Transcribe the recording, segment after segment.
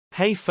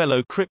Hey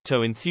fellow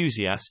crypto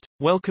enthusiast,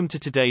 welcome to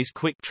today's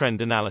quick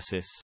trend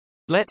analysis.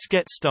 Let's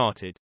get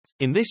started.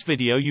 In this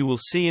video you will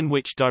see in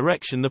which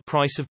direction the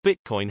price of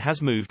Bitcoin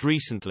has moved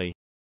recently.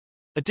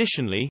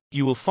 Additionally,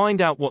 you will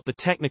find out what the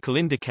technical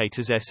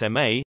indicators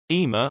SMA,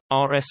 EMA,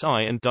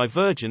 RSI and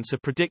divergence are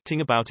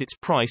predicting about its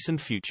price and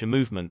future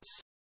movements.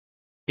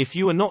 If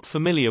you are not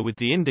familiar with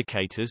the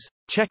indicators,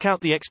 check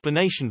out the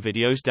explanation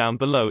videos down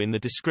below in the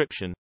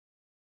description.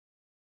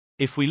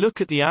 If we look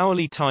at the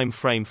hourly time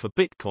frame for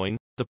Bitcoin,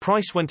 the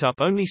price went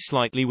up only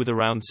slightly with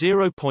around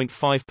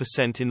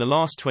 0.5% in the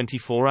last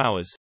 24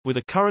 hours, with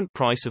a current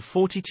price of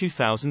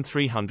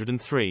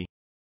 42,303.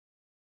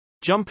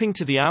 Jumping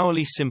to the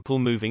hourly simple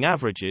moving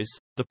averages,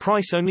 the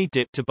price only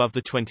dipped above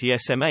the 20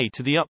 SMA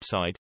to the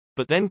upside,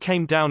 but then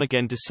came down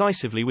again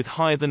decisively with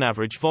higher than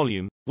average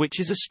volume,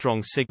 which is a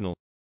strong signal.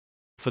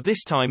 For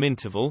this time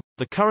interval,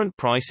 the current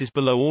price is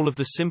below all of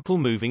the simple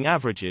moving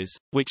averages,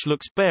 which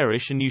looks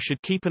bearish, and you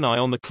should keep an eye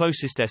on the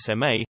closest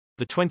SMA.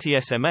 The 20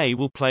 SMA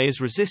will play as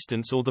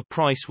resistance, or the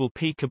price will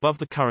peak above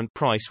the current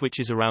price,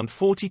 which is around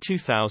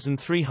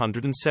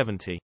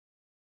 42,370.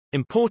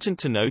 Important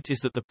to note is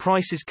that the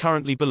price is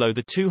currently below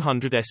the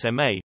 200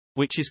 SMA,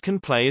 which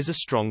can play as a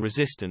strong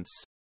resistance.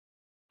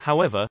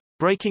 However,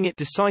 breaking it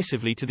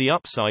decisively to the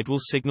upside will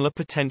signal a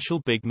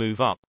potential big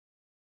move up.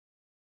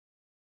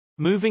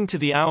 Moving to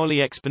the hourly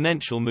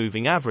exponential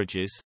moving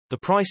averages, the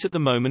price at the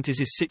moment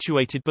is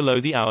situated below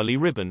the hourly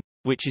ribbon,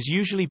 which is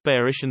usually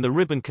bearish, and the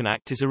ribbon can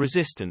act as a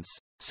resistance,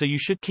 so you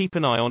should keep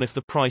an eye on if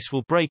the price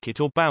will break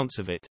it or bounce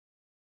of it.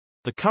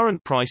 The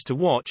current price to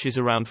watch is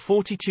around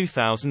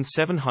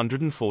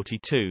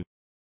 42,742.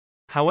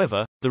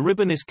 However, the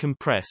ribbon is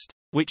compressed,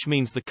 which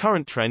means the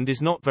current trend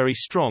is not very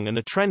strong and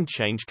a trend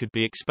change could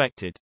be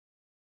expected.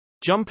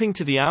 Jumping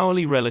to the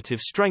hourly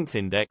relative strength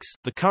index,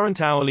 the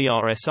current hourly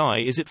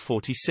RSI is at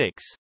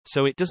 46,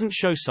 so it doesn't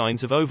show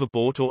signs of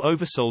overbought or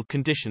oversold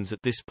conditions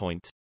at this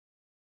point.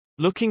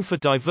 Looking for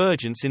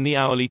divergence in the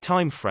hourly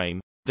time frame,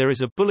 there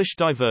is a bullish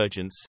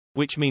divergence,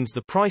 which means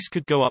the price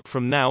could go up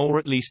from now or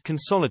at least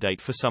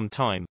consolidate for some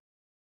time.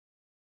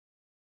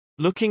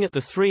 Looking at the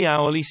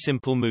 3-hourly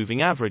simple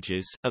moving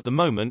averages, at the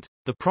moment,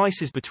 the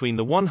price is between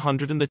the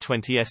 100 and the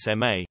 20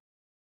 SMA.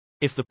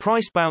 If the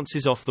price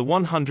bounces off the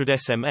 100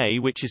 SMA,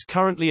 which is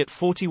currently at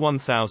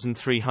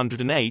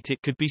 41,308,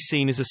 it could be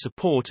seen as a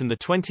support, and the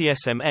 20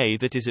 SMA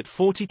that is at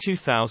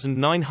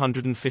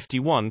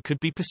 42,951 could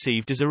be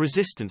perceived as a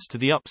resistance to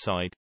the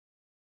upside.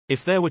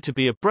 If there were to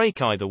be a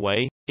break either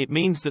way, it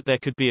means that there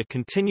could be a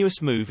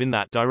continuous move in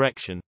that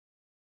direction.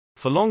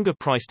 For longer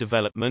price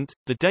development,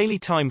 the daily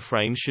time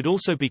frames should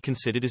also be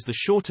considered, as the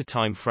shorter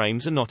time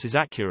frames are not as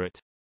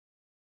accurate.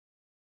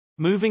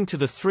 Moving to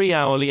the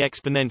 3-hourly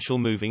exponential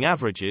moving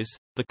averages,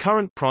 the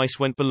current price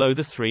went below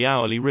the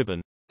 3-hourly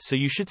ribbon, so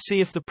you should see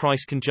if the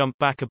price can jump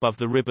back above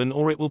the ribbon,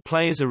 or it will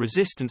play as a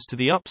resistance to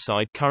the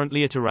upside,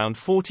 currently at around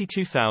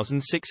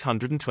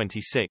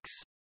 42,626.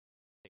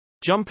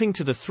 Jumping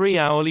to the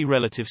 3-hourly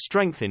relative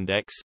strength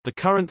index, the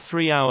current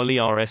 3-hourly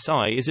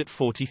RSI is at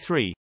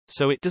 43,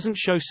 so it doesn't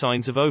show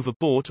signs of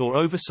overbought or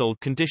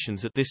oversold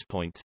conditions at this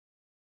point.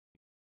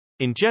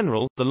 In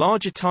general, the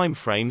larger time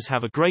frames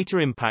have a greater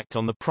impact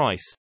on the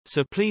price,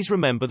 so please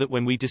remember that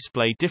when we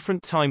display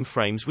different time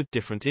frames with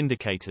different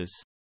indicators.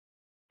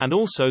 And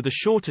also, the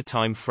shorter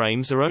time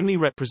frames are only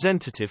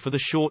representative for the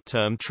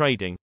short-term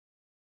trading.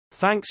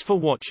 Thanks for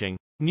watching.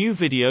 New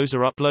videos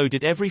are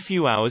uploaded every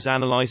few hours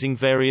analyzing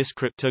various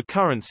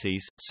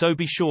cryptocurrencies, so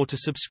be sure to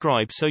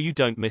subscribe so you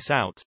don't miss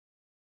out.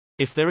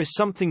 If there is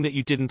something that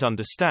you didn't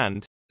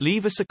understand,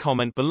 leave us a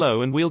comment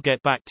below and we'll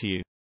get back to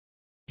you.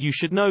 You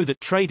should know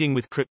that trading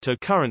with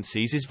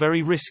cryptocurrencies is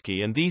very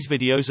risky, and these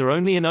videos are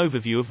only an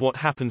overview of what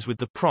happens with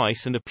the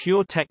price and a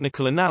pure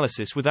technical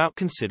analysis without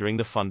considering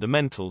the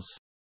fundamentals.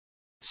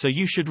 So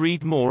you should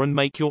read more and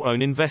make your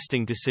own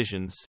investing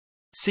decisions.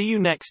 See you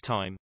next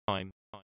time.